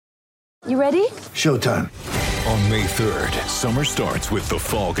You ready? Showtime. On May 3rd, summer starts with The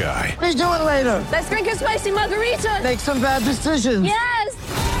Fall Guy. Let's do it later. Let's drink a spicy margarita. Make some bad decisions. Yes!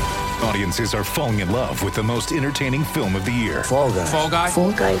 Audiences are falling in love with the most entertaining film of the year. Fall Guy. Fall Guy?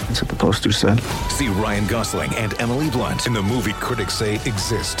 Fall Guy. That's what the poster said. See Ryan Gosling and Emily Blunt in the movie critics say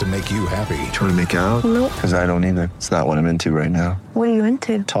exists to make you happy. Trying to make it out? Nope. Because I don't either. It's not what I'm into right now. What are you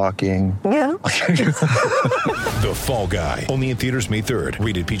into? Talking. Yeah. The Fall Guy. Only in theaters May 3rd.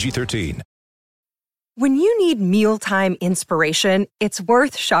 Rated PG-13. When you need mealtime inspiration, it's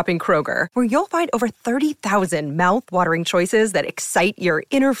worth shopping Kroger, where you'll find over 30,000 mouth-watering choices that excite your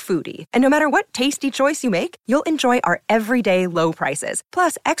inner foodie. And no matter what tasty choice you make, you'll enjoy our everyday low prices,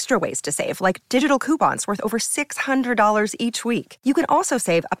 plus extra ways to save, like digital coupons worth over $600 each week. You can also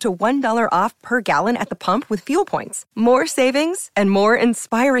save up to $1 off per gallon at the pump with fuel points. More savings and more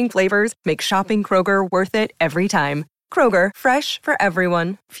inspiring flavors make shopping Kroger worth it every time. Kroger, fresh for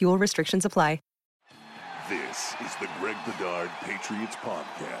everyone. Fuel restrictions apply. This is the Greg Bedard Patriots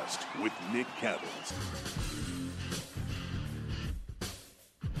Podcast with Nick Cattles.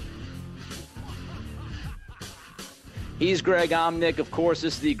 He's Greg, I'm Nick. Of course,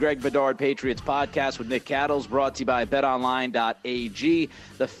 this is the Greg Bedard Patriots Podcast with Nick Cattles, brought to you by betonline.ag,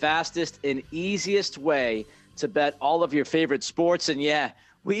 the fastest and easiest way to bet all of your favorite sports. And yeah,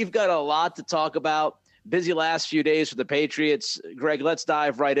 we've got a lot to talk about. Busy last few days for the Patriots. Greg, let's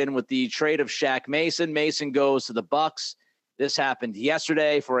dive right in with the trade of Shaq Mason. Mason goes to the Bucs. This happened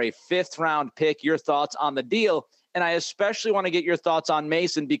yesterday for a 5th-round pick. Your thoughts on the deal? And I especially want to get your thoughts on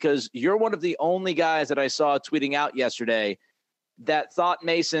Mason because you're one of the only guys that I saw tweeting out yesterday that thought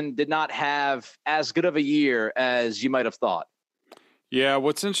Mason did not have as good of a year as you might have thought. Yeah,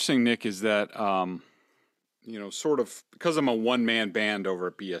 what's interesting, Nick, is that sort of because I'm a one-man band over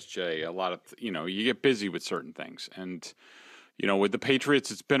at BSJ, a lot of, you get busy with certain things. And, with the Patriots,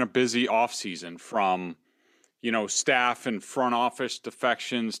 it's been a busy offseason from, staff and front office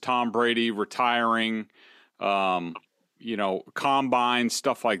defections, Tom Brady retiring, combine,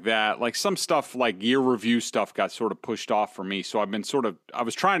 stuff like that. Like some stuff like year review stuff got sort of pushed off for me. So I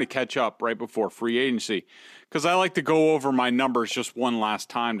was trying to catch up right before free agency because I like to go over my numbers just one last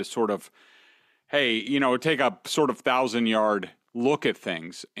time to sort of, hey, take a sort of 1,000-yard look at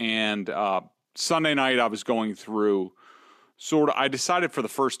things. And Sunday night I was going through I decided for the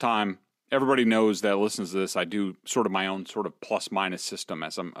first time, everybody knows that listens to this, I do sort of my own sort of plus-minus system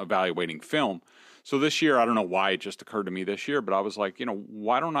as I'm evaluating film. So this year, I don't know why it just occurred to me this year, but I was like,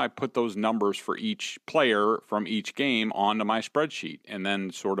 why don't I put those numbers for each player from each game onto my spreadsheet? And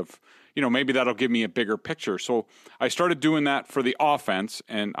then sort of, maybe that'll give me a bigger picture. So I started doing that for the offense,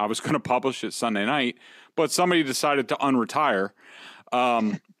 and I was going to publish it Sunday night, but somebody decided to unretire.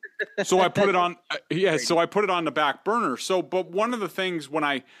 So I put it on. So I put it on the back burner. But one of the things when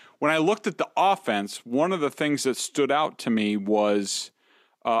I looked at the offense, one of the things that stood out to me was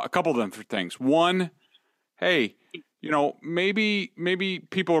a couple of different things. One, hey, maybe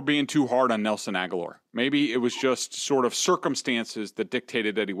people are being too hard on Nelson Agholor. Maybe it was just sort of circumstances that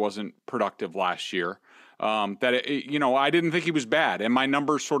dictated that he wasn't productive last year. I didn't think he was bad, and my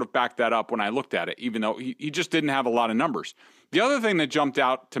numbers sort of backed that up when I looked at it, even though he just didn't have a lot of numbers. The other thing that jumped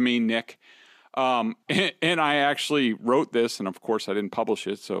out to me, Nick, and I actually wrote this, and of course I didn't publish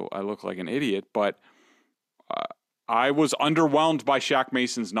it, so I look like an idiot, but I was underwhelmed by Shaq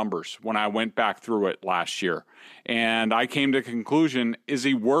Mason's numbers when I went back through it last year. And I came to the conclusion, is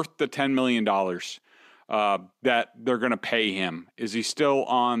he worth the $10 million that they're going to pay him? Is he still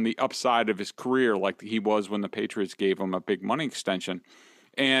on the upside of his career like he was when the Patriots gave him a big money extension?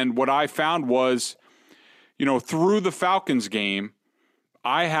 And what I found was, through the Falcons game,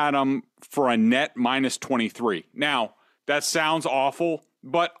 I had him for a net minus 23. Now, that sounds awful.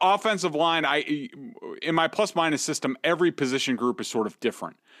 But offensive line, in my plus-minus system, every position group is sort of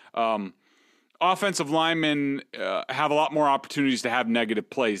different. Offensive linemen have a lot more opportunities to have negative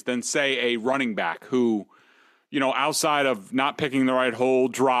plays than, say, a running back who, outside of not picking the right hole,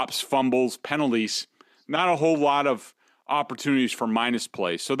 drops, fumbles, penalties, not a whole lot of opportunities for minus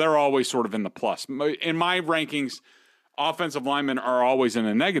plays. So they're always sort of in the plus. In my rankings, offensive linemen are always in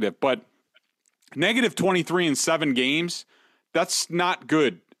a negative. But negative 23 in 7 games, that's not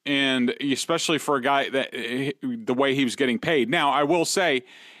good, and especially for a guy that the way he was getting paid. Now, I will say,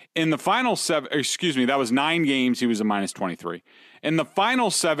 in the final 7, that was 9 games, he was a minus 23. In the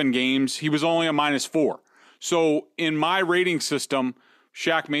final 7 games, he was only a minus 4. So in my rating system,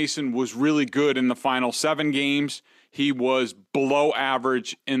 Shaq Mason was really good in the final 7 games. He was below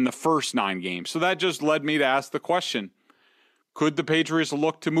average in the first 9 games. So that just led me to ask the question, could the Patriots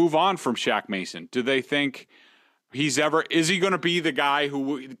look to move on from Shaq Mason? Do they think is he going to be the guy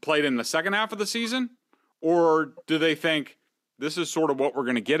who played in the second half of the season? Or do they think this is sort of what we're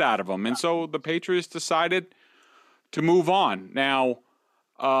going to get out of him? And so the Patriots decided to move on. Now,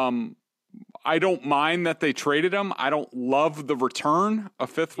 I don't mind that they traded him. I don't love the return, a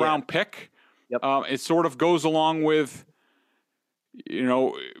fifth-round pick. Yep. It sort of goes along with,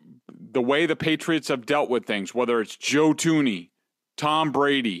 the way the Patriots have dealt with things, whether it's Joe Thuney, Tom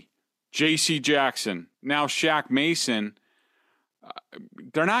Brady, J.C. Jackson, now Shaq Mason.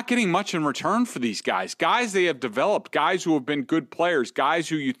 They're not getting much in return for these guys. Guys they have developed, guys who have been good players, guys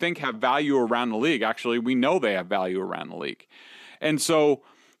who you think have value around the league. Actually, we know they have value around the league. And so,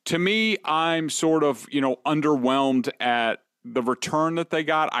 to me, I'm sort of, underwhelmed at the return that they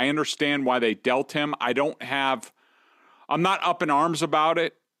got. I understand why they dealt him. I'm not up in arms about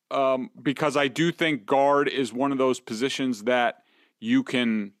it because I do think guard is one of those positions that you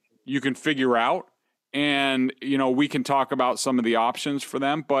can figure out. And, we can talk about some of the options for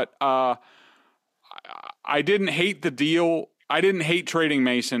them. But I didn't hate the deal. I didn't hate trading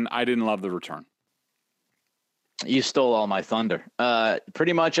Mason. I didn't love the return. You stole all my thunder.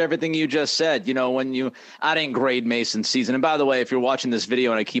 Pretty much everything you just said. I didn't grade Mason's season. And by the way, if you're watching this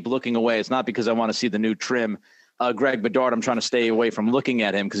video and I keep looking away, it's not because I want to see the new trim. Greg Bedard, I'm trying to stay away from looking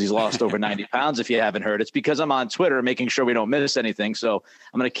at him because he's lost over 90 pounds, if you haven't heard. It's because I'm on Twitter making sure we don't miss anything. So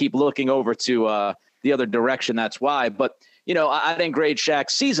I'm going to keep looking over to the other direction. That's why. But, I didn't grade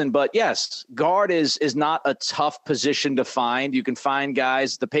Shaq's season. But, yes, guard is not a tough position to find. You can find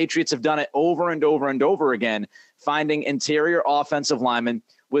guys. The Patriots have done it over and over and over again, finding interior offensive linemen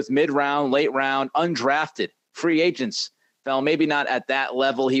with mid-round, late-round, undrafted free agents. Fell maybe not at that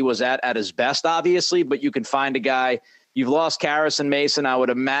level he was at his best, obviously, but you can find a guy. You've lost Karras and Mason. I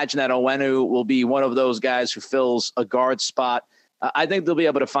would imagine that Onwenu will be one of those guys who fills a guard spot. I think they'll be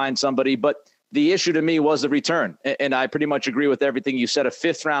able to find somebody, but the issue to me was the return, and I pretty much agree with everything you said. A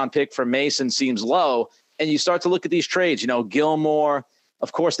fifth-round pick for Mason seems low, and you start to look at these trades. Gilmore,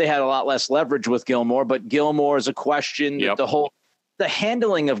 of course, they had a lot less leverage with Gilmore, but Gilmore is a question. Yep. The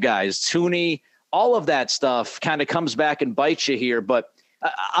handling of guys, Thuney, all of that stuff kind of comes back and bites you here, but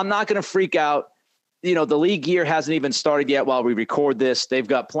I'm not going to freak out. The league year hasn't even started yet while we record this. They've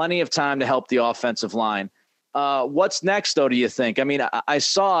got plenty of time to help the offensive line. What's next, though, do you think? I mean, I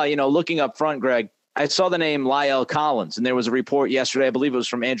saw, looking up front, Greg, I saw the name La'el Collins, and there was a report yesterday, I believe it was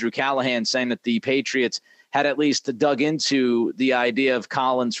from Andrew Callahan, saying that the Patriots had at least dug into the idea of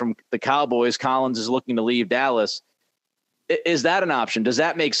Collins from the Cowboys. Collins is looking to leave Dallas. Is that an option? Does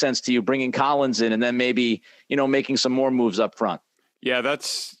that make sense to you, bringing Collins in and then maybe, making some more moves up front? Yeah,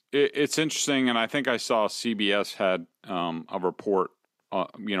 it's interesting. And I think I saw CBS had a report,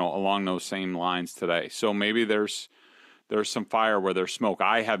 along those same lines today. So maybe there's some fire where there's smoke.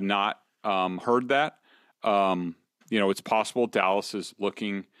 I have not heard that. It's possible Dallas is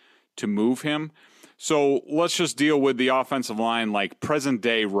looking to move him. So let's just deal with the offensive line like present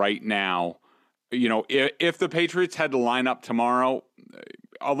day right now. If the Patriots had to line up tomorrow,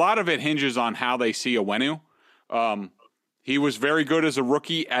 a lot of it hinges on how they see Onwenu. He was very good as a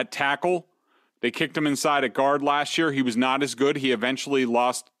rookie at tackle. They kicked him inside at guard last year. He was not as good. He eventually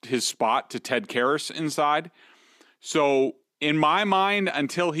lost his spot to Ted Karras inside. So in my mind,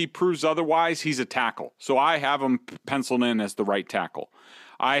 until he proves otherwise, he's a tackle. So I have him penciled in as the right tackle.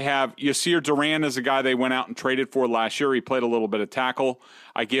 I have Yasir Duran as a guy they went out and traded for last year. He played a little bit of tackle.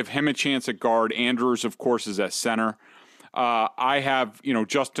 I give him a chance at guard. Andrews, of course, is at center. I have,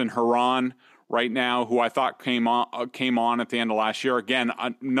 Justin Herron right now, who I thought came on at the end of last year. Again,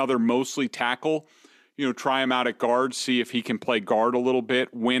 another mostly tackle. Try him out at guard, see if he can play guard a little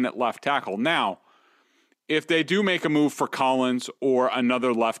bit, win at left tackle. Now, if they do make a move for Collins or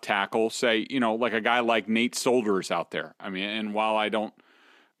another left tackle, say, like a guy like Nate Solder is out there. I mean, and while I don't,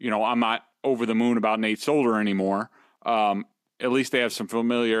 I'm not over the moon about Nate Solder anymore. At least they have some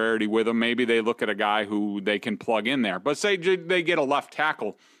familiarity with him. Maybe they look at a guy who they can plug in there. But say they get a left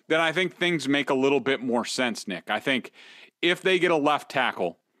tackle, then I think things make a little bit more sense, Nick. I think if they get a left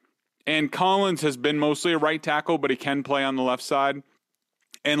tackle, and Collins has been mostly a right tackle, but he can play on the left side.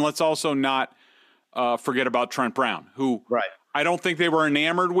 And let's also not forget about Trent Brown, who I don't think they were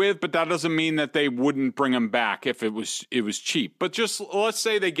enamored with, but that doesn't mean that they wouldn't bring him back if it was cheap. But just let's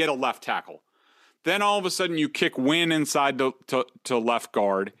say they get a left tackle. Then all of a sudden you kick Wynn inside to left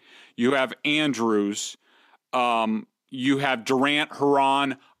guard. You have Andrews. You have Durant,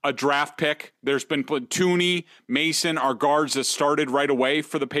 Herron, a draft pick. There's been Thuney, Mason are guards that started right away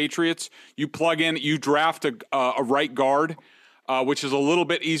for the Patriots. You plug in, you draft a right guard, which is a little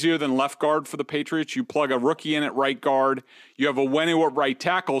bit easier than left guard for the Patriots. You plug a rookie in at right guard. You have Onwenu at right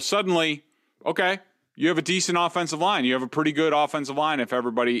tackle. Suddenly, okay, you have a decent offensive line. You have a pretty good offensive line if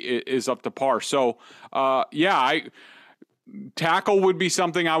everybody is up to par. So, tackle would be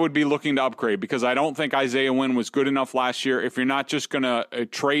something I would be looking to upgrade because I don't think Isaiah Wynn was good enough last year. If you're not just going to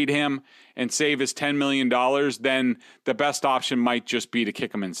trade him and save his $10 million, then the best option might just be to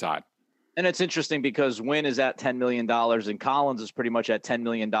kick him inside. And it's interesting because Wynn is at $10 million and Collins is pretty much at $10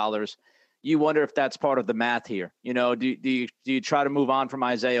 million. You wonder if that's part of the math here. You know, do you try to move on from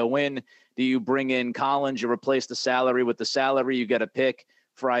Isaiah Wynn? Do you bring in Collins? You replace the salary with the salary. You get a pick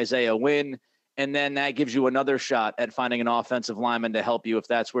for Isaiah Wynn. And then that gives you another shot at finding an offensive lineman to help you if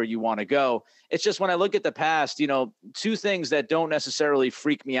that's where you want to go. It's just when I look at the past, you know, two things that don't necessarily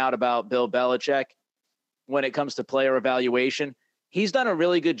freak me out about Bill Belichick when it comes to player evaluation. He's done a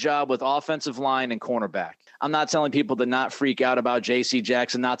really good job with offensive line and cornerback. I'm not telling people to not freak out about J.C.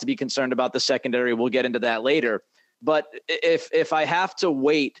 Jackson, not to be concerned about the secondary. We'll get into that later. But if I have to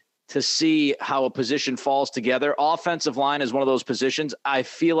wait to see how a position falls together, offensive line is one of those positions. I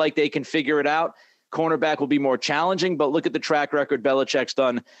feel like they can figure it out. Cornerback will be more challenging, but look at the track record. Belichick's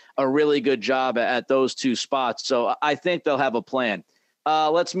done a really good job at those two spots. So I think they'll have a plan.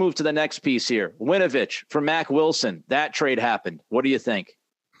 Let's move to the next piece here. Winovich for Mack Wilson. That trade happened. What do you think?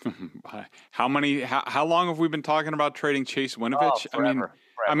 How long have we been talking about trading Chase Winovich? Forever.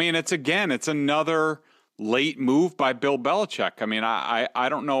 I mean, it's another late move by Bill Belichick. I mean, I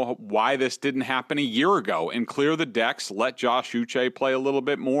don't know why this didn't happen a year ago and clear the decks, let Josh Uche play a little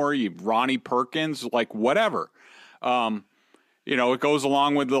bit more, Ronnie Perkins, like whatever. You know, it goes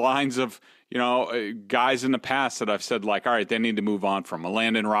along with the lines of, you know, guys in the past that I've said like, all right, they need to move on from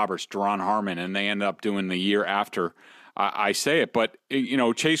Landon Roberts, Daron Harmon, and they ended up doing the year after I say it. But, you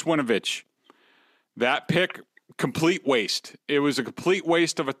know, Chase Winovich, that pick, complete waste. It was a complete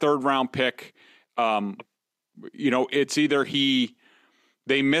waste of a third-round pick. You know, it's either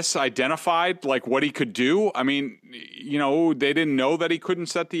they misidentified like what he could do. I mean, you know, they didn't know that he couldn't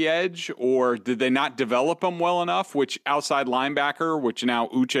set the edge, or did they not develop him well enough, which outside linebacker, which now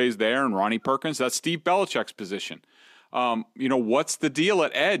Uche's there and Ronnie Perkins, that's Steve Belichick's position. You know, what's the deal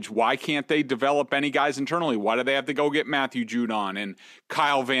at edge? Why can't they develop any guys internally? Why do they have to go get Matthew Judon and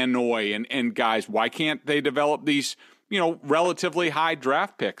Kyle Van Noy and guys? Why can't they develop these, you know, relatively high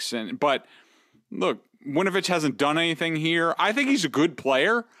draft picks? But look, Winovich hasn't done anything here. I think he's a good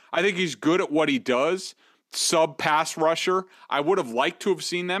player. I think he's good at what he does. Sub pass rusher. I would have liked to have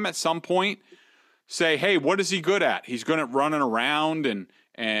seen them at some point say, hey, what is he good at? He's good at running around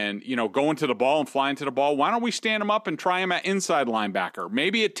and you know, going to the ball and flying to the ball. Why don't we stand him up and try him at inside linebacker?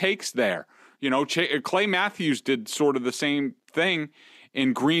 Maybe it takes there. You know, Clay Matthews did sort of the same thing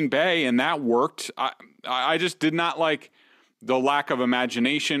in Green Bay, and that worked. I just did not like the lack of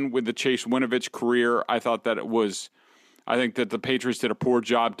imagination with the Chase Winovich career. I think that the Patriots did a poor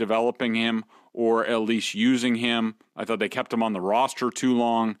job developing him or at least using him. I thought they kept him on the roster too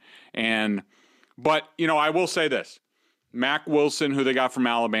long. But, you know, I will say this. Mack Wilson, who they got from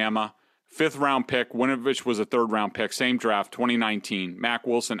Alabama, 5th round pick. Winovich was a 3rd round pick, same draft, 2019. Mack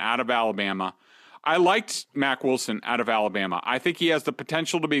Wilson out of Alabama. I liked Mack Wilson out of Alabama. I think he has the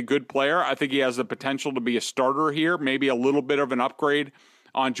potential to be a good player. I think he has the potential to be a starter here, maybe a little bit of an upgrade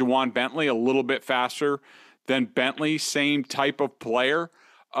on Juwan Bentley, a little bit faster than Bentley, same type of player.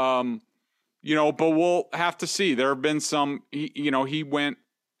 You know, but we'll have to see. There have been some, he went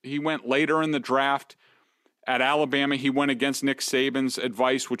later in the draft. At Alabama, he went against Nick Saban's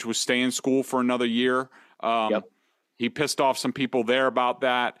advice, which was stay in school for another year. He pissed off some people there about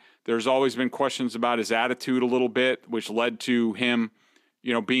that. There's always been questions about his attitude a little bit, which led to him,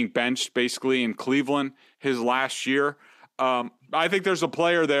 you know, being benched basically in Cleveland his last year. I think there's a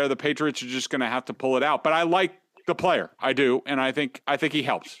player there. The Patriots are just going to have to pull it out. But I like the player. I do. And I think he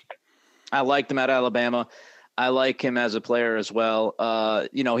helps. I liked him at Alabama. I like him as a player as well.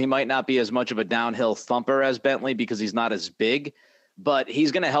 You know, he might not be as much of a downhill thumper as Bentley because he's not as big, but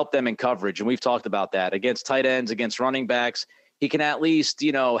he's going to help them in coverage. And we've talked about that against tight ends, against running backs. He can at least,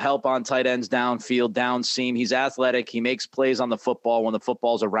 you know, help on tight ends downfield, down seam. He's athletic. He makes plays on the football when the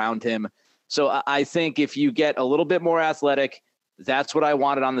football's around him. So I think if you get a little bit more athletic, that's what I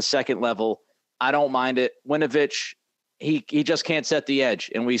wanted on the second level. I don't mind it. Winovich, he just can't set the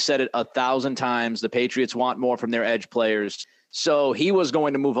edge. And we said it 1,000 times. The Patriots want more from their edge players. So he was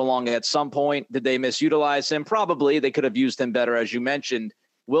going to move along at some point. Did they misutilize him? Probably. They could have used him better, as you mentioned.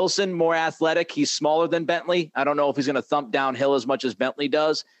 Wilson, more athletic. He's smaller than Bentley. I don't know if he's going to thump downhill as much as Bentley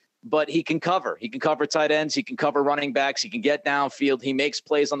does, but he can cover. He can cover tight ends. He can cover running backs. He can get downfield. He makes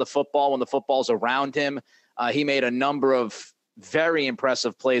plays on the football when the football's around him. He made a number of very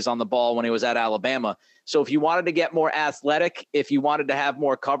impressive plays on the ball when he was at Alabama. So if you wanted to get more athletic, if you wanted to have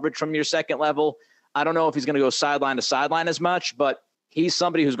more coverage from your second level, I don't know if he's going to go sideline to sideline as much, but he's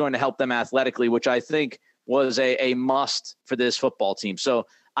somebody who's going to help them athletically, which I think was a must for this football team. So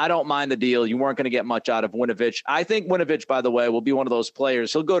I don't mind the deal. You weren't going to get much out of Winovich. I think Winovich, by the way, will be one of those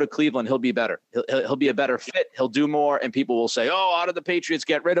players. He'll go to Cleveland. He'll be better. He'll be a better fit. He'll do more, and people will say, oh, how did the Patriots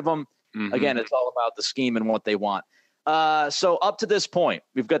get rid of him? Mm-hmm. Again, it's all about the scheme and what they want. So up to this point,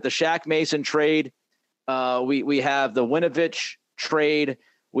 we've got the Shaq Mason trade. We have the Winovich trade.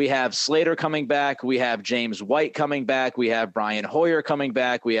 We have Slater coming back. We have James White coming back. We have Brian Hoyer coming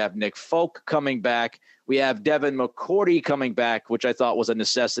back. We have Nick Folk coming back. We have Devin McCourty coming back, which I thought was a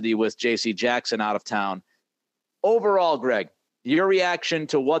necessity with J.C. Jackson out of town. Overall, Greg, your reaction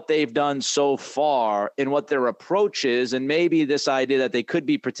to what they've done so far and what their approach is, and maybe this idea that they could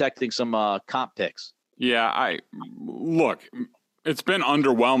be protecting some comp picks. Yeah, look, it's been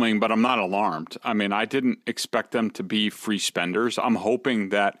underwhelming, but I'm not alarmed. I mean, I didn't expect them to be free spenders. I'm hoping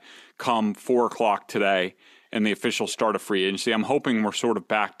that come 4 o'clock today and the official start of free agency, I'm hoping we're sort of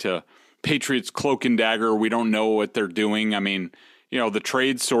back to Patriots cloak and dagger. We don't know what they're doing. I mean, the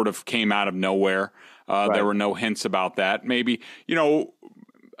trades sort of came out of nowhere. Right. There were no hints about that. Maybe, what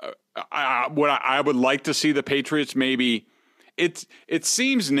I would like to see the Patriots maybe it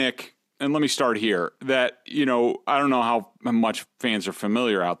seems, Nick, and let me start here, that, I don't know how much fans are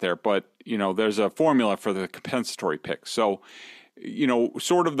familiar out there, but, there's a formula for the compensatory pick. So,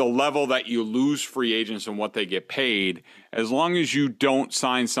 sort of the level that you lose free agents and what they get paid, as long as you don't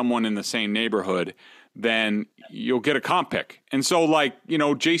sign someone in the same neighborhood, then you'll get a comp pick. And so,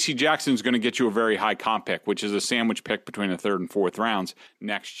 J.C. Jackson's going to get you a very high comp pick, which is a sandwich pick between the 3rd and 4th rounds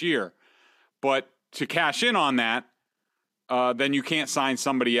next year. But to cash in on that, then you can't sign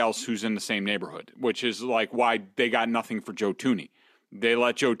somebody else who's in the same neighborhood, which is why they got nothing for Joe Thuney. They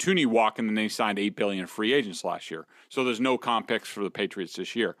let Joe Thuney walk, and then they signed $8 billion free agents last year. So there's no comp picks for the Patriots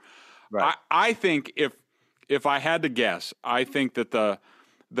this year. Right. I think if I had to guess, I think that the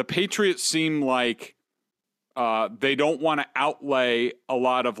Patriots seem like they don't want to outlay a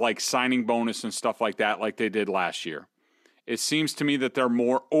lot of signing bonus and stuff like that like they did last year. It seems to me that they're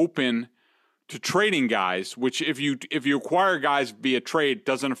more open to trading guys, which if you acquire guys via trade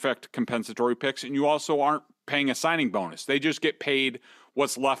doesn't affect compensatory picks, and you also aren't paying a signing bonus. They just get paid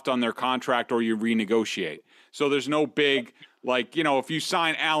what's left on their contract or you renegotiate. So there's no big, if you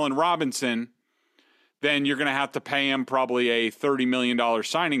sign Allen Robinson, then you're going to have to pay him probably a $30 million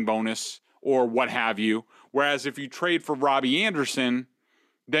signing bonus or what have you. Whereas if you trade for Robbie Anderson,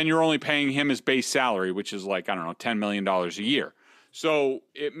 then you're only paying him his base salary, which is $10 million a year. So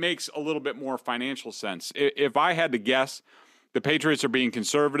it makes a little bit more financial sense. If I had to guess, the Patriots are being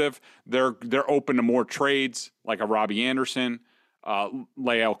conservative. They're open to more trades, like a Robbie Anderson,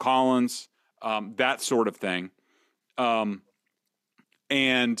 La'el Collins, that sort of thing. And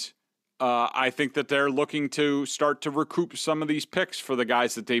I think that they're looking to start to recoup some of these picks for the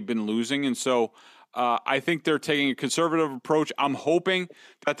guys that they've been losing. And so I think they're taking a conservative approach. I'm hoping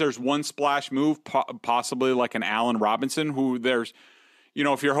that there's one splash move, possibly like an Allen Robinson, who there's,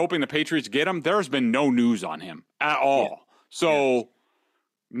 if you're hoping the Patriots get him, there's been no news on him at all. Yeah. So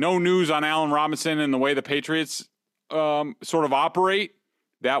no news on Allen Robinson and the way the Patriots sort of operate.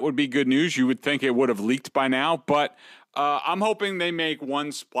 That would be good news. You would think it would have leaked by now. But I'm hoping they make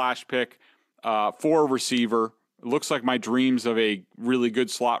one splash pick for a receiver. It looks like my dreams of a really good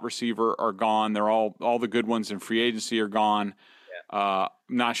slot receiver are gone. They're all the good ones in free agency are gone. Yeah.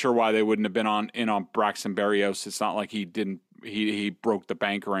 Not sure why they wouldn't have been on Braxton Berrios. It's not like he broke the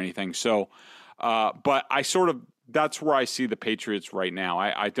bank or anything. So, but that's where I see the Patriots right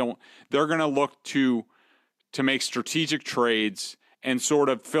now. They're going to look to make strategic trades and sort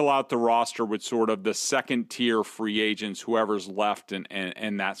of fill out the roster with sort of the second tier free agents, whoever's left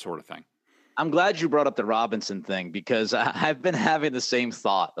and that sort of thing. I'm glad you brought up the Robinson thing because I've been having the same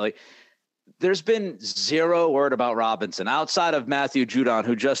thought. There's been zero word about Robinson outside of Matthew Judon,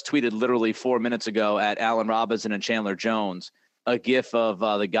 who just tweeted literally 4 minutes ago at Allen Robinson and Chandler Jones, a gif of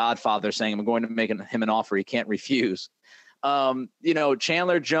the Godfather saying, I'm going to make him an offer he can't refuse.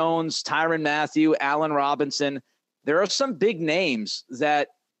 Chandler Jones, Tyrann Mathieu, Allen Robinson, there are some big names that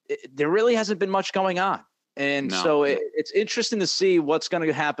there really hasn't been much going on. And so it's interesting to see what's going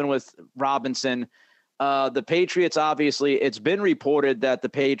to happen with Robinson. The Patriots, obviously, it's been reported that the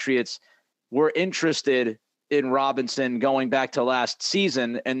Patriots were interested in Robinson going back to last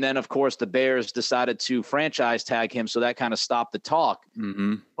season. And then, of course, the Bears decided to franchise tag him. So that kind of stopped the talk.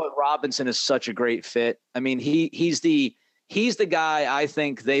 Mm-hmm. But Robinson is such a great fit. I mean, he's the guy I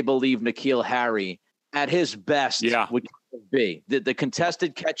think they believe N'Keal Harry at his best would be. The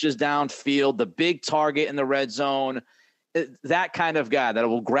contested catches downfield, the big target in the red zone. that kind of guy that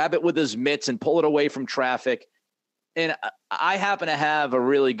will grab it with his mitts and pull it away from traffic. And I happen to have a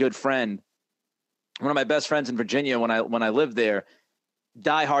really good friend, one of my best friends in Virginia when I lived there,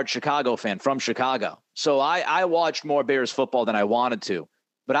 diehard Chicago fan from Chicago. So I watched more Bears football than I wanted to,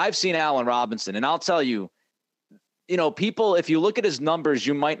 but I've seen Allen Robinson, and I'll tell you, people, if you look at his numbers,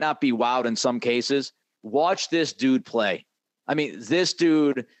 you might not be wowed in some cases. Watch this dude play. I mean, this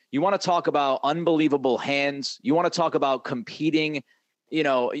dude, you want to talk about unbelievable hands. You want to talk about competing. You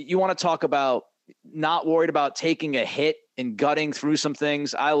want to talk about not worried about taking a hit and gutting through some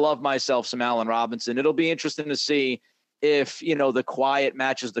things. I love myself some Allen Robinson. It'll be interesting to see if, the quiet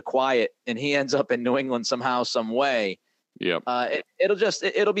matches the quiet and he ends up in New England somehow, some way. Yep.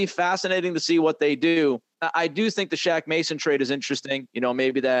 It'll be fascinating to see what they do. I do think the Shaq Mason trade is interesting.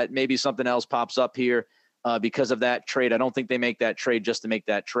 Maybe something else pops up here because of that trade. I don't think they make that trade just to make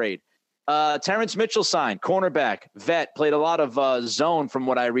that trade. Terrence Mitchell signed, cornerback, vet, played a lot of zone from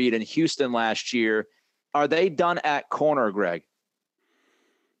what I read in Houston last year. Are they done at corner, Greg?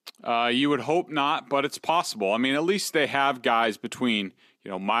 You would hope not, but it's possible. I mean, at least they have guys between,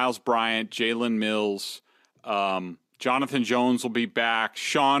 Miles Bryant, Jalen Mills, Jonathan Jones will be back,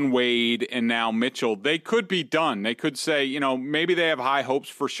 Sean Wade, and now Mitchell. They could be done. They could say, maybe they have high hopes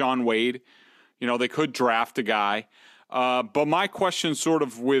for Sean Wade. They could draft a guy. But my question sort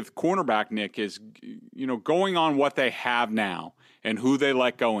of with cornerback, Nick, is, going on what they have now and who they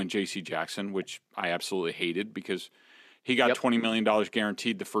let go in J.C. Jackson, which I absolutely hated because he got $20 million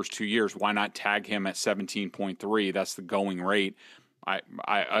guaranteed the first 2 years. Why not tag him at 17.3? That's the going rate.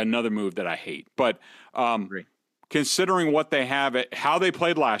 Another move that I hate. But considering what they have, how they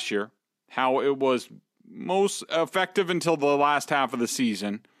played last year, how it was most effective until the last half of the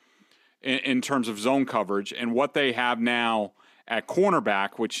season in terms of zone coverage, and what they have now at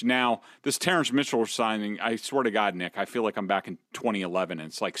cornerback, which now this Terrence Mitchell signing, I swear to God, Nick, I feel like I'm back in 2011. And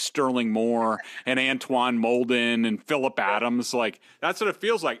it's like Sterling Moore and Antoine Molden and Phillip Adams. Like, that's what it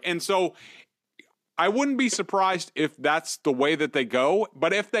feels like. And so I wouldn't be surprised if that's the way that they go.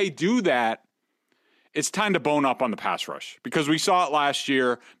 But if they do that, it's time to bone up on the pass rush, because we saw it last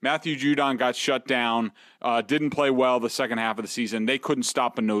year. Matthew Judon got shut down, didn't play well the second half of the season. They couldn't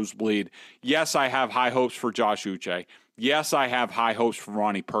stop a nosebleed. Yes, I have high hopes for Josh Uche. Yes, I have high hopes for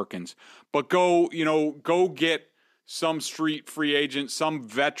Ronnie Perkins. But go get some street free agent, some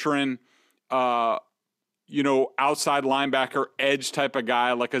veteran, outside linebacker, edge type of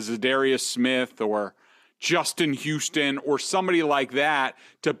guy like a Zadarius Smith or Justin Houston or somebody like that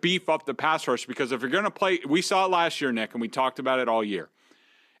to beef up the pass rush. Because if you're going to play, we saw it last year, Nick, and we talked about it all year,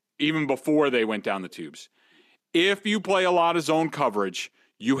 even before they went down the tubes. If you play a lot of zone coverage,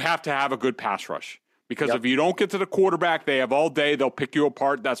 you have to have a good pass rush. Because if you don't get to the quarterback, they have all day. They'll pick you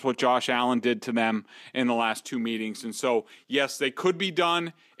apart. That's what Josh Allen did to them in the last two meetings. And so, yes, they could be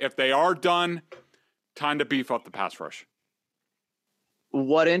done. If they are done, time to beef up the pass rush.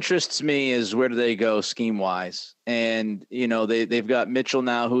 What interests me is where do they go scheme-wise? And, they've got Mitchell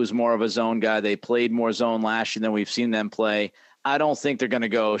now, who's more of a zone guy. They played more zone last year than we've seen them play. I don't think they're going to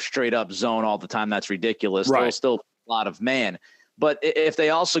go straight up zone all the time. That's ridiculous. Right. They'll still a lot of man. But if they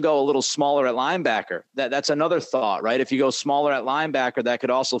also go a little smaller at linebacker, that's another thought, right? If you go smaller at linebacker, that could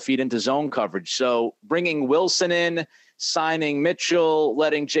also feed into zone coverage. So bringing Wilson in, signing Mitchell,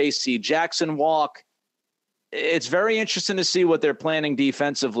 letting J.C. Jackson walk, it's very interesting to see what they're planning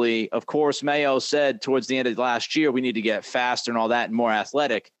defensively. Of course, Mayo said towards the end of last year, we need to get faster and all that and more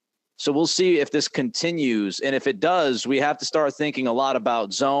athletic. So we'll see if this continues. And if it does, we have to start thinking a lot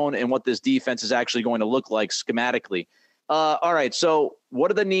about zone and what this defense is actually going to look like schematically. All right, so what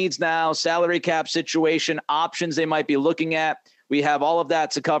are the needs now? Salary cap situation, options they might be looking at. We have all of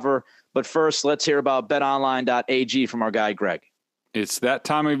that to cover. But first, let's hear about betonline.ag from our guy, Greg. It's that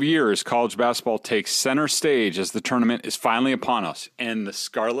time of year as college basketball takes center stage as the tournament is finally upon us. And the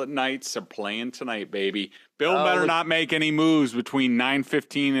Scarlet Knights are playing tonight, baby. Bill better not make any moves between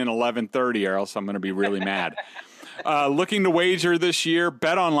 9:15 and 11:30, or else I'm going to be really mad. Looking to wager this year,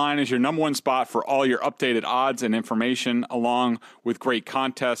 BetOnline is your number one spot for all your updated odds and information, along with great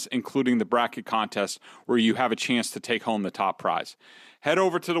contests, including the bracket contest, where you have a chance to take home the top prize. Head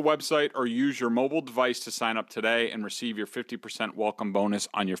over to the website or use your mobile device to sign up today and receive your 50% welcome bonus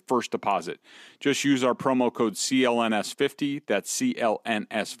on your first deposit. Just use our promo code CLNS50, that's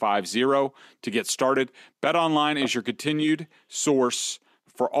CLNS50, to get started. BetOnline is your continued source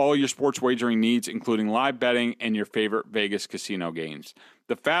for all your sports wagering needs, including live betting and your favorite Vegas casino games.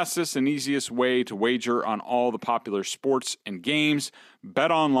 The fastest and easiest way to wager on all the popular sports and games.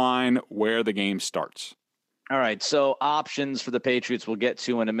 BetOnline, where the game starts. All right, so options for the Patriots we'll get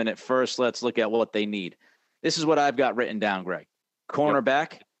to in a minute. First, let's look at what they need. This is what I've got written down, Greg.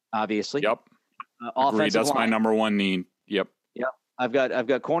 Cornerback, obviously. Yep. Agreed. Offensive That's line. my number one need. Yep. I've got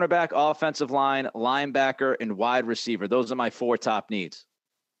cornerback, offensive line, linebacker, and wide receiver. Those are my 4 top needs.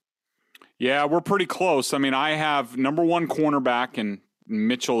 Yeah, we're pretty close. I mean, I have number one cornerback, and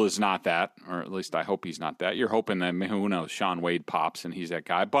Mitchell is not that, or at least I hope he's not that. You're hoping that, who knows, Sean Wade pops and he's that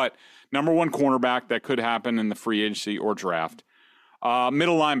guy. But number one cornerback, that could happen in the free agency or draft.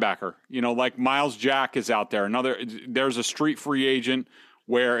 Middle linebacker, like Miles Jack is out there. There's a street free agent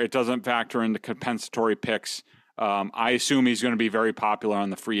where it doesn't factor into compensatory picks. I assume he's going to be very popular on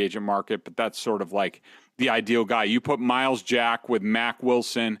the free agent market, but that's sort of like the ideal guy. You put Miles Jack with Mac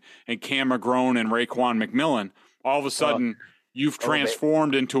Wilson and Cam McGrone and Raekwon McMillan, all of a sudden you've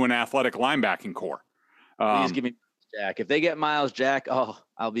transformed into an athletic linebacking core. Please give me Jack. If they get Miles Jack,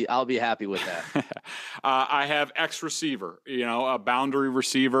 I'll be happy with that. I have X receiver, a boundary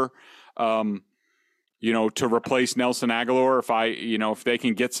receiver. To replace Nelson Aguilar, if they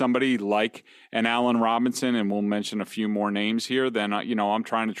can get somebody like an Allen Robinson, and we'll mention a few more names here, then, I'm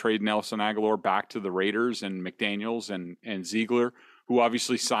trying to trade Nelson Aguilar back to the Raiders and McDaniels and Ziegler, who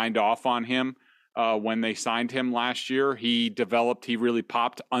obviously signed off on him when they signed him last year. He really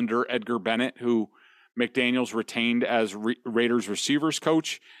popped under Edgar Bennett, who McDaniels retained as Raiders receivers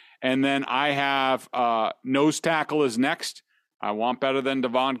coach. And then I have nose tackle is next. I want better than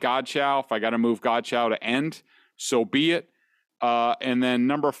Devon Godchow. If I got to move Godchow to end, so be it. And then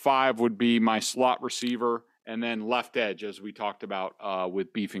number 5 would be my slot receiver, and then left edge, as we talked about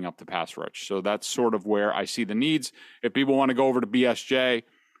with beefing up the pass rush. So that's sort of where I see the needs. If people want to go over to BSJ,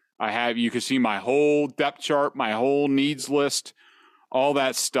 you can see my whole depth chart, my whole needs list. All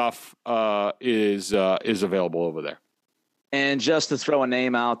that stuff is available over there. And just to throw a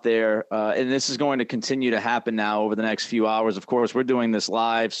name out there, and this is going to continue to happen now over the next few hours. Of course, we're doing this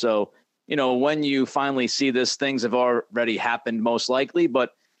live. So, when you finally see this, things have already happened most likely.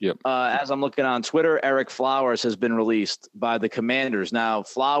 But as I'm looking on Twitter, Eric Flowers has been released by the Commanders. Now,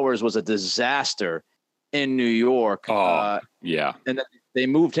 Flowers was a disaster in New York. And then they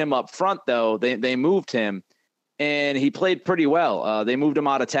moved him up front, though. They moved him, and he played pretty well. They moved him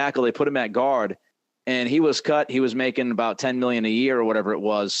out of tackle. They put him at guard. And he was cut. He was making about $10 million a year or whatever it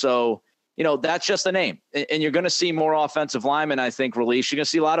was. So, that's just a name. And you're going to see more offensive linemen, I think, released. You're going to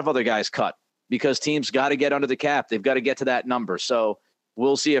see a lot of other guys cut because teams got to get under the cap. They've got to get to that number. So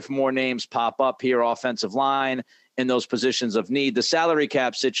we'll see if more names pop up here, offensive line, in those positions of need. The salary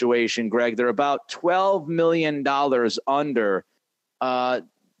cap situation, Greg, they're about $12 million under.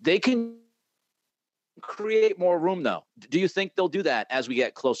 They can create more room, though. Do you think they'll do that as we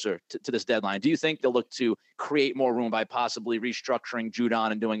get closer to this deadline? Do you think they'll look to create more room by possibly restructuring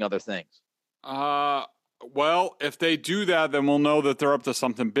Judon and doing other things? Well, if they do that, then we'll know that they're up to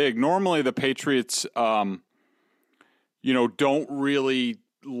something big. Normally the Patriots, don't really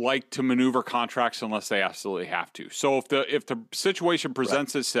like to maneuver contracts unless they absolutely have to. So if the situation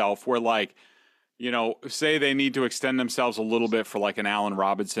presents itself where, like, say they need to extend themselves a little bit for like an Allen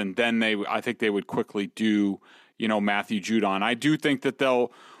Robinson, then I think they would quickly do, Matthew Judon. I do think that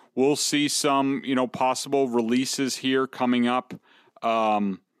we'll see some, possible releases here coming up.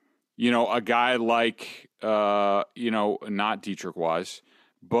 A guy like, not Dietrich Wise,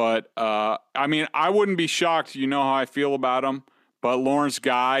 but I wouldn't be shocked. You know how I feel about him, but Lawrence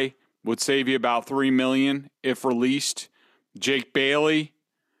Guy would save you about $3 million if released. Jake Bailey,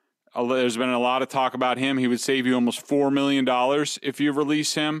 there's been a lot of talk about him. He would save you almost $4 million if you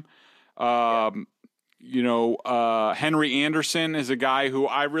release him. Henry Anderson is a guy who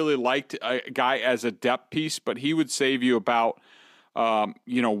I really liked, a guy as a depth piece, but he would save you about,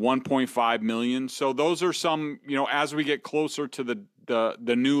 $1.5 million. So those are some, as we get closer to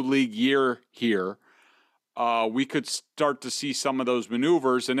the new league year here, we could start to see some of those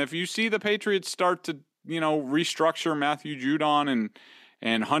maneuvers. And if you see the Patriots start to, restructure Matthew Judon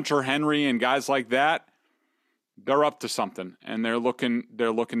and Hunter Henry and guys like that, they're up to something, and they're looking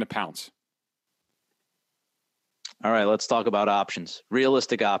to pounce. All right, let's talk about options,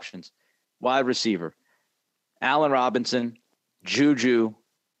 realistic options. Wide receiver, Allen Robinson, Juju,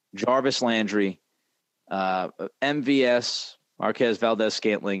 Jarvis Landry, MVS, Marquez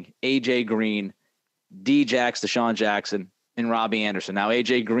Valdez-Scantling, A.J. Green, D-Jax, Deshaun Jackson, and Robbie Anderson. Now,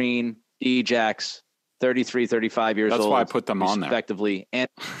 A.J. Green, D-Jax, 33, 35 years old. That's why I put them on there. Respectively. And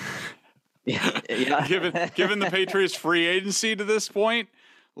given the Patriots free agency to this point,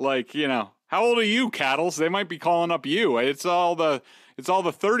 how old are you, Cattles? They might be calling up you. It's all the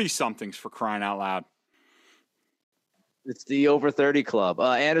 30-somethings for crying out loud. It's the over 30 club.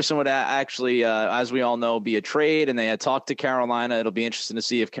 Anderson would actually, as we all know, be a trade, and they had talked to Carolina. It'll be interesting to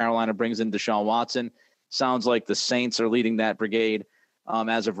see if Carolina brings in Deshaun Watson. Sounds like the Saints are leading that brigade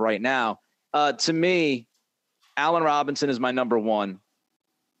as of right now. To me, Allen Robinson is my number one.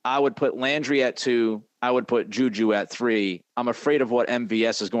 I would put Landry at 2. I would put Juju at 3. I'm afraid of what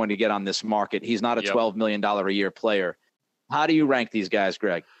MVS is going to get on this market. He's not a $12 million a year player. How do you rank these guys,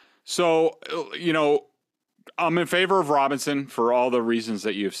 Greg? So, I'm in favor of Robinson for all the reasons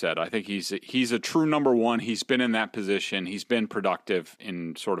that you've said. I think he's a true number one. He's been in that position. He's been productive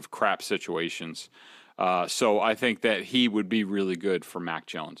in sort of crap situations. So I think that he would be really good for Mac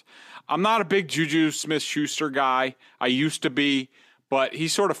Jones. I'm not a big Juju Smith-Schuster guy. I used to be, but he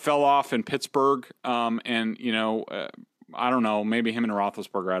sort of fell off in Pittsburgh. I don't know. Maybe him and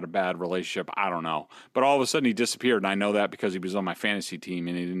Roethlisberger had a bad relationship. I don't know. But all of a sudden he disappeared, and I know that because he was on my fantasy team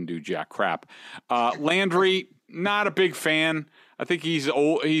and he didn't do jack crap. Landry, not a big fan. I think he's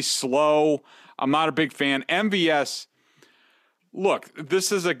old. He's slow. I'm not a big fan. MVS, look,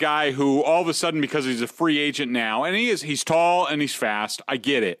 this is a guy who all of a sudden, because he's a free agent now, and he's tall and he's fast. I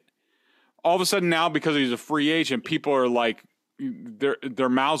get it. All of a sudden now, because he's a free agent, people are like, their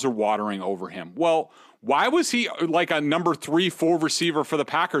mouths are watering over him. Well, why was he like a number 3-4 receiver for the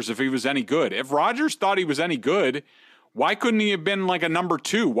Packers if he was any good? If Rodgers thought he was any good, why couldn't he have been like a number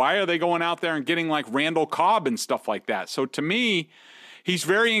 2? Why are they going out there and getting like Randall Cobb and stuff like that? So to me, he's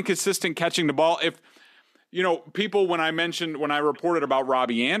very inconsistent catching the ball. If, people, when I reported about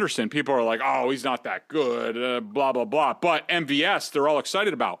Robbie Anderson, people are like, oh, he's not that good, blah, blah, blah. But MVS, they're all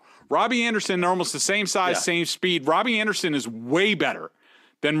excited about. Robbie Anderson, they're almost the same size, same speed. Robbie Anderson is way better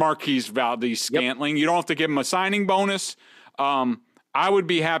than Marquise Valdes-Scantling. You don't have to give him a signing bonus. I would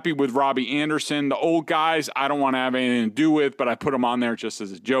be happy with Robbie Anderson. The old guys, I don't want to have anything to do with, but I put them on there just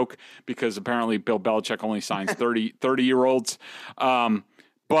as a joke because apparently Bill Belichick only signs 30-year-olds.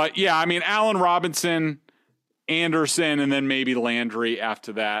 But, yeah, I mean, Allen Robinson, Anderson, and then maybe Landry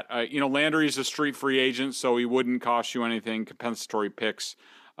after that. Landry's a street free agent, so he wouldn't cost you anything, compensatory picks.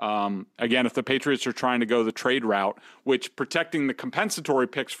 Again, if the Patriots are trying to go the trade route, which protecting the compensatory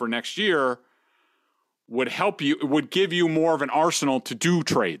picks for next year would help you, would give you more of an arsenal to do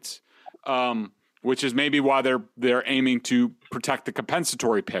trades, which is maybe why they're aiming to protect the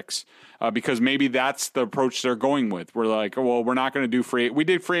compensatory picks, because maybe that's the approach they're going with. We're like, well, we're not going to do we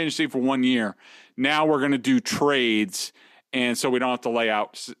did free agency for 1 year. Now we're going to do trades, and so we don't have to lay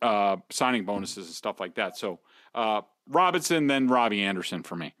out signing bonuses and stuff like that. So, Robinson, then Robbie Anderson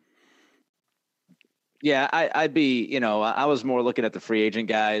for me. Yeah, I'd be, I was more looking at the free agent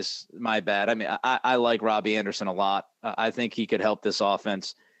guys. My bad. I mean, I like Robbie Anderson a lot. I think he could help this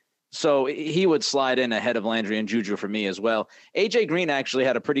offense. So he would slide in ahead of Landry and Juju for me as well. A.J. Green actually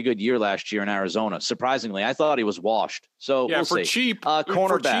had a pretty good year last year in Arizona. Surprisingly, I thought he was washed. So yeah, we'll for see. cheap, cornerback.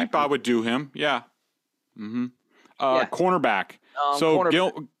 For cheap, I would do him. Yeah. Mm-hmm. Cornerback.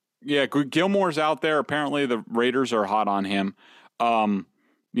 Gilmore's out there. Apparently, the Raiders are hot on him.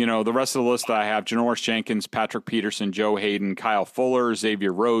 The rest of the list that I have: Janoris Jenkins, Patrick Peterson, Joe Hayden, Kyle Fuller,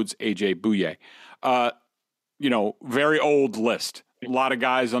 Xavier Rhodes, AJ Bouye. Very old list. A lot of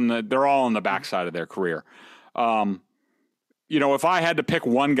guys they're all on the backside of their career. If I had to pick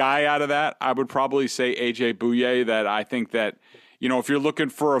one guy out of that, I would probably say AJ Bouye. That I think that, if you're looking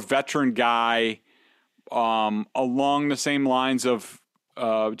for a veteran guy, along the same lines of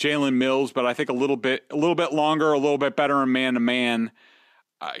Jalen Mills, but I think a little bit longer, a little bit better in man-to-man.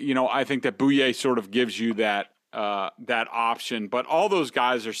 I think that Bouye sort of gives you that option. But all those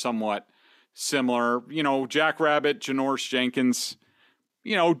guys are somewhat similar. Jack Rabbit, Janoris Jenkins,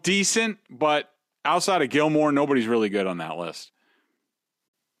 decent, but outside of Gilmore, nobody's really good on that list.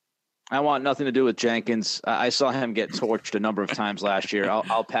 I want nothing to do with Jenkins. I saw him get torched a number of times last year.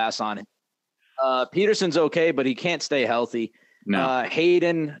 I'll pass on him. Peterson's okay, but he can't stay healthy. No.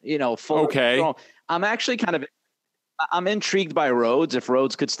 Hayden, full. Okay. I'm intrigued by Rhodes. If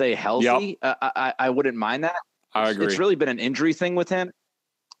Rhodes could stay healthy, I wouldn't mind that. I agree. It's really been an injury thing with him.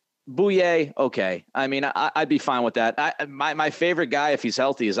 Bouye, okay. I mean, I'd be fine with that. My favorite guy, if he's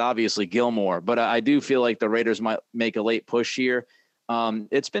healthy, is obviously Gilmore, but I do feel like the Raiders might make a late push here.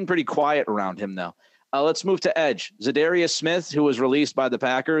 It's been pretty quiet around him, though. Let's move to edge. Zadarius Smith, who was released by the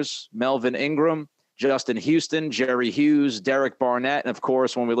Packers, Melvin Ingram, Justin Houston, Jerry Hughes, Derek Barnett, and of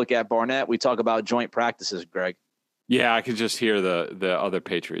course, when we look at Barnett, we talk about joint practices, Greg. Yeah, I could just hear the other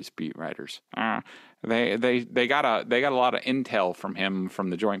Patriots beat writers. They got a lot of intel from him from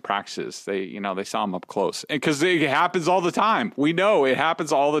the joint practices. They saw him up close, because it happens all the time. We know it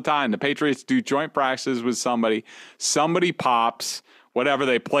happens all the time. The Patriots do joint practices with somebody pops, whatever.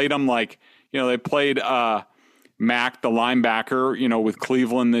 They played them they played Mack, the linebacker, with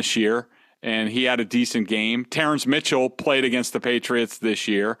Cleveland this year. and he had a decent game. Terrence Mitchell played against the Patriots this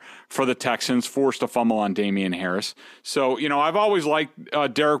year for the Texans, forced a fumble on Damian Harris. So, I've always liked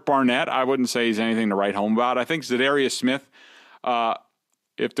Derek Barnett. I wouldn't say he's anything to write home about. I think Zadarius Smith,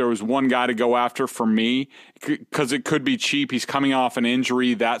 if there was one guy to go after for me, because it could be cheap, he's coming off an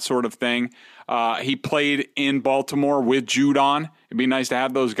injury, that sort of thing. He played in Baltimore with Judon. It'd be nice to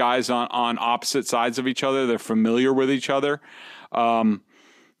have those guys on opposite sides of each other. They're familiar with each other. But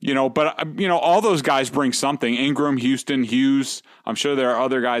all those guys bring something. Ingram, Houston, Hughes. I'm sure there are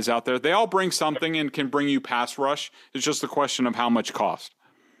other guys out there. They all bring something and can bring you pass rush. It's just a question of how much cost.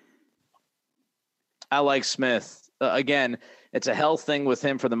 I like Smith. Again, it's a health thing with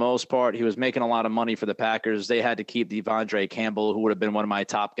him for the most part. He was making a lot of money for the Packers. They had to keep Devondre Campbell, who would have been one of my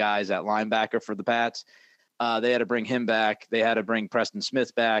top guys at linebacker for the Pats. They had to bring him back. They had to bring Preston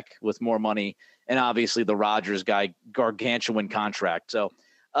Smith back with more money. And obviously the Rodgers guy, gargantuan contract. So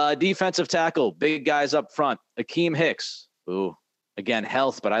defensive tackle, big guys up front. Akeem Hicks. Ooh, again,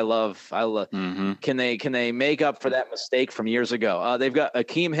 health, but I love. Mm-hmm. Can they make up for that mistake from years ago? They've got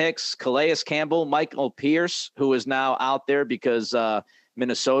Akeem Hicks, Calais Campbell, Michael Pierce, who is now out there because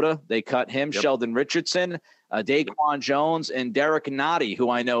Minnesota, they cut him, Yep. Sheldon Richardson, Daquan Jones, and Derek Nottie, who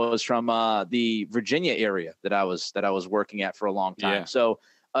I know is from the Virginia area that I was working at for a long time. Yeah. So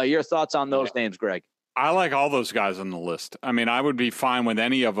your thoughts on those names, Greg? I like all those guys on the list. I mean, I would be fine with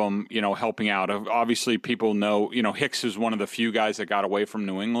any of them, helping out. Obviously, people know, Hicks is one of the few guys that got away from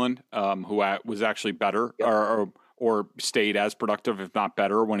New England, who was actually better or stayed as productive, if not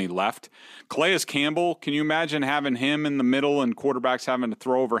better, when he left. Calais Campbell, can you imagine having him in the middle and quarterbacks having to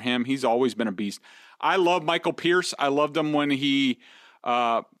throw over him? He's always been a beast. I love Michael Pierce. I loved him when he,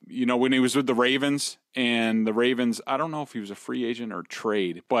 when he was with the Ravens. And the Ravens, I don't know if he was a free agent or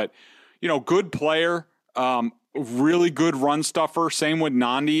trade, but good player, really good run stuffer. Same with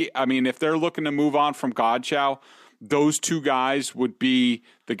Nandi. I mean, if they're looking to move on from Godchow, those two guys would be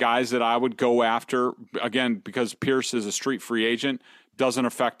the guys that I would go after. Again, because Pierce is a street free agent, doesn't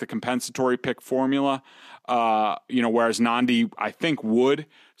affect the compensatory pick formula, whereas Nandi, I think, would.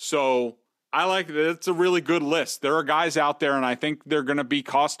 So I like that. It's a really good list. There are guys out there, and I think they're going to be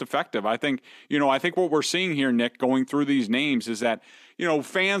cost effective. I think what we're seeing here, Nick, going through these names is that,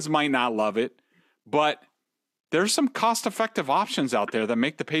 fans might not love it, but there's some cost effective options out there that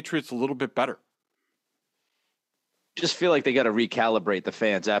make the Patriots a little bit better. Just feel like they got to recalibrate the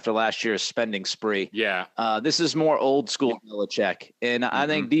fans after last year's spending spree. Yeah. This is more old school Belichick. And I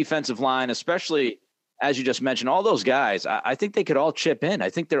think defensive line, especially as you just mentioned, all those guys, I think they could all chip in. I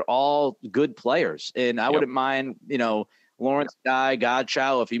think they're all good players. And I wouldn't mind, Lawrence Guy,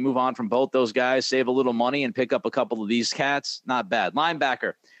 Godchow, if you move on from both those guys, save a little money and pick up a couple of these cats, not bad.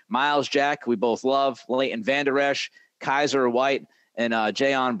 Linebacker, Miles Jack, we both love. Leighton Vander Esch, Kaiser White, and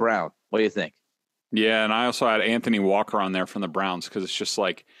Jayon Brown. What do you think? Yeah, and I also had Anthony Walker on there from the Browns because it's just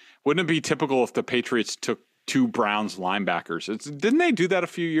like, wouldn't it be typical if the Patriots took two Browns linebackers? Didn't they do that a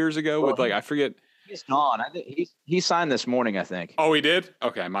few years ago with I forget. He's gone. I think he signed this morning, I think. Oh, he did?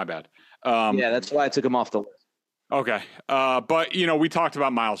 Okay, my bad. Yeah, that's why I took him off the list. Okay. But, we talked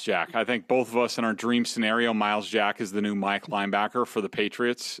about Miles Jack. I think both of us in our dream scenario, Miles Jack is the new Mike linebacker for the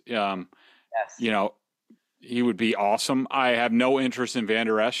Patriots. Yes. He would be awesome. I have no interest in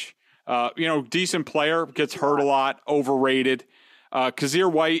Vander Esch. Decent player, gets hurt a lot, overrated.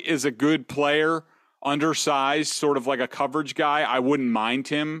 Kazir White is a good player, undersized, sort of like a coverage guy. I wouldn't mind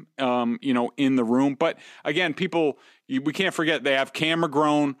him, in the room. But again, we can't forget they have Cam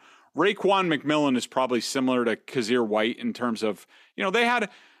McGrone. Raekwon McMillan is probably similar to Kazir White in terms of, they had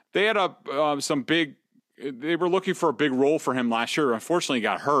some big, they were looking for a big role for him last year. Unfortunately, he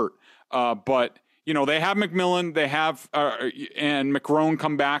got hurt. But they have McMillan, they have, and McGrone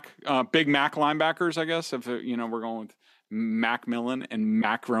come back, big Mac linebackers, I guess, if, we're going with Macmillan and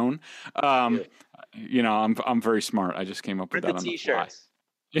Macrone. I'm very smart. I just came up with that on the fly.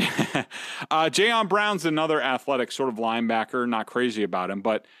 Yeah. Jayon Brown's another athletic sort of linebacker, not crazy about him,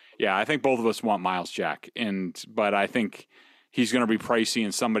 but yeah, I think both of us want Miles Jack, but I think he's going to be pricey,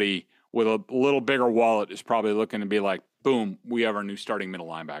 and somebody with a little bigger wallet is probably looking to be like, boom, we have our new starting middle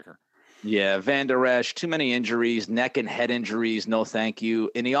linebacker. Yeah, Vander Esch, too many injuries, neck and head injuries, no thank you.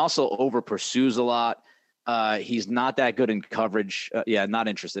 And he also over pursues a lot. He's not that good in coverage. Not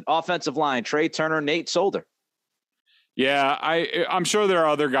interested. Offensive line, Trey Turner, Nate Solder. Yeah, I'm sure there are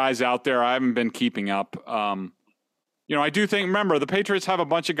other guys out there. I haven't been keeping up. I do think, remember, the Patriots have a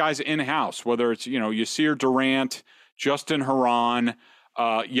bunch of guys in-house, whether it's, Yasir Durant, Justin Herron,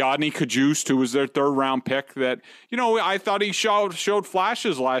 Yadni Kajust, who was their third-round pick that, I thought he showed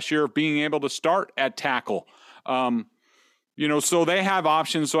flashes last year of being able to start at tackle. So they have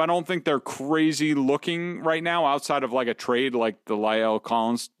options. So I don't think they're crazy looking right now outside of like a trade like the Lyle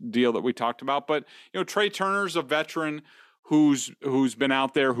Collins deal that we talked about. But, Trey Turner's a veteran who's been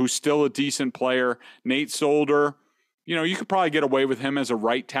out there, who's still a decent player. Nate Solder, you could probably get away with him as a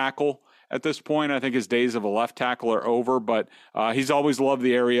right tackle at this point. I think his days of a left tackle are over, but he's always loved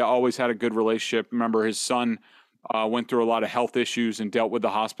the area, always had a good relationship. Remember, his son went through a lot of health issues and dealt with the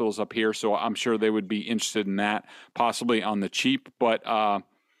hospitals up here, so I'm sure they would be interested in that, possibly on the cheap. But,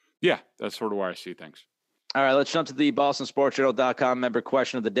 that's sort of where I see things. All right, let's jump to the BostonSportsJournal.com member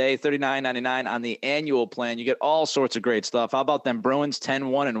question of the day. $39.99 on the annual plan. You get all sorts of great stuff. How about them Bruins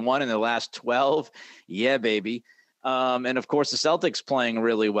 10-1-1 in their last 12? Yeah, baby. And, of course, the Celtics playing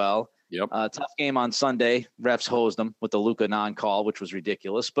really well. Yep. Tough game on Sunday. Refs hosed them with the Luka non-call, which was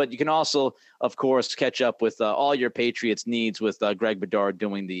ridiculous. But you can also, of course, catch up with all your Patriots needs with Greg Bedard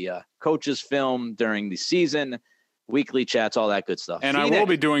doing the coaches film during the season, weekly chats, all that good stuff. And I will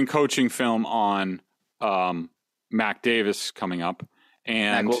be doing coaching film on Mac Davis coming up.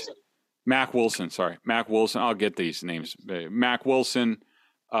 And Mac Wilson. I'll get these names. Mac Wilson,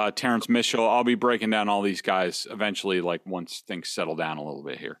 Terrence Mitchell. I'll be breaking down all these guys eventually, like once things settle down a little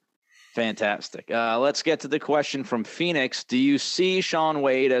bit here. Fantastic. Let's get to the question from Phoenix. Do you see Shaun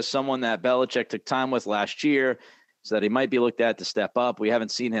Wade as someone that Belichick took time with last year so that he might be looked at to step up? We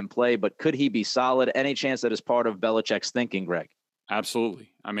haven't seen him play, but could he be solid? Any chance that is part of Belichick's thinking, Greg?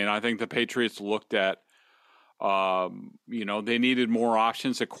 Absolutely. I mean, I think the Patriots looked at, they needed more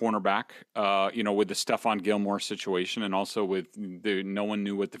options at cornerback, with the Stephon Gilmore situation and also with no one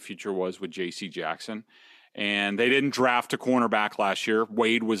knew what the future was with J.C. Jackson. And they didn't draft a cornerback last year.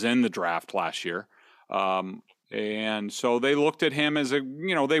 Wade was in the draft last year. And so they looked at him as they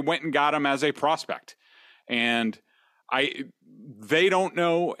went and got him as a prospect. And they don't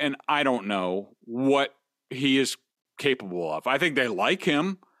know, and I don't know what he is capable of. I think they like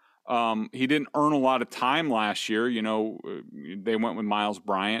him. He didn't earn a lot of time last year. They went with Miles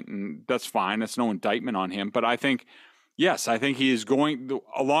Bryant, and that's fine. That's no indictment on him. But I think he is going,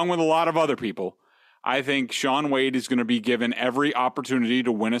 along with a lot of other people, I think Shaun Wade is going to be given every opportunity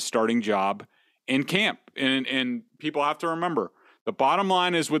to win a starting job in camp. And people have to remember, the bottom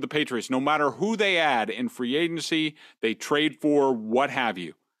line is with the Patriots, no matter who they add in free agency, they trade for, what have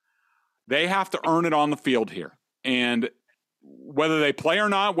you, they have to earn it on the field here. And whether they play or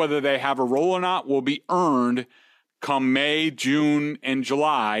not, whether they have a role or not, will be earned come May, June, and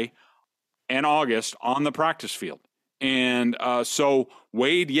July and August on the practice field. And so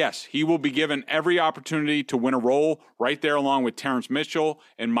Wade, yes, he will be given every opportunity to win a role right there along with Terrence Mitchell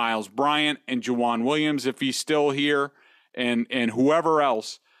and Miles Bryant and Juwan Williams if he's still here and whoever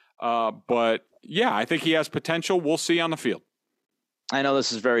else. But, yeah, I think he has potential. We'll see on the field. I know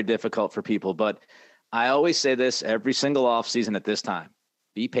this is very difficult for people, but I always say this every single offseason at this time.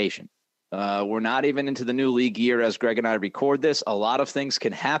 Be patient. We're not even into the new league year as Greg and I record this. A lot of things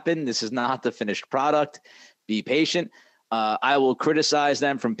can happen. This is not the finished product. Be patient. I will criticize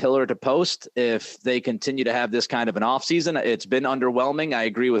them from pillar to post if they continue to have this kind of an offseason. It's been underwhelming. I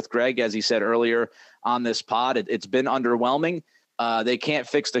agree with Greg, as he said earlier on this pod. It's been underwhelming. They can't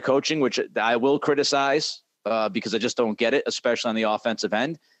fix the coaching, which I will criticize because I just don't get it, especially on the offensive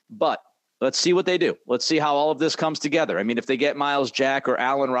end. But let's see what they do. Let's see how all of this comes together. I mean, if they get Miles Jack or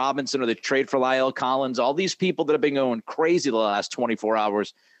Allen Robinson or they trade for Lyle Collins, all these people that have been going crazy the last 24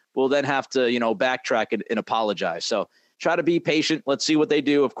 hours will then have to, backtrack and apologize. So try to be patient. Let's see what they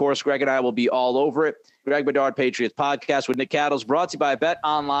do. Of course, Greg and I will be all over it. Greg Bedard, Patriots Podcast with Nick Cattles, brought to you by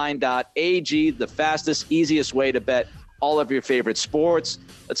BetOnline.ag, the fastest, easiest way to bet all of your favorite sports.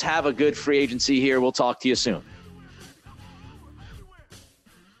 Let's have a good free agency here. We'll talk to you soon.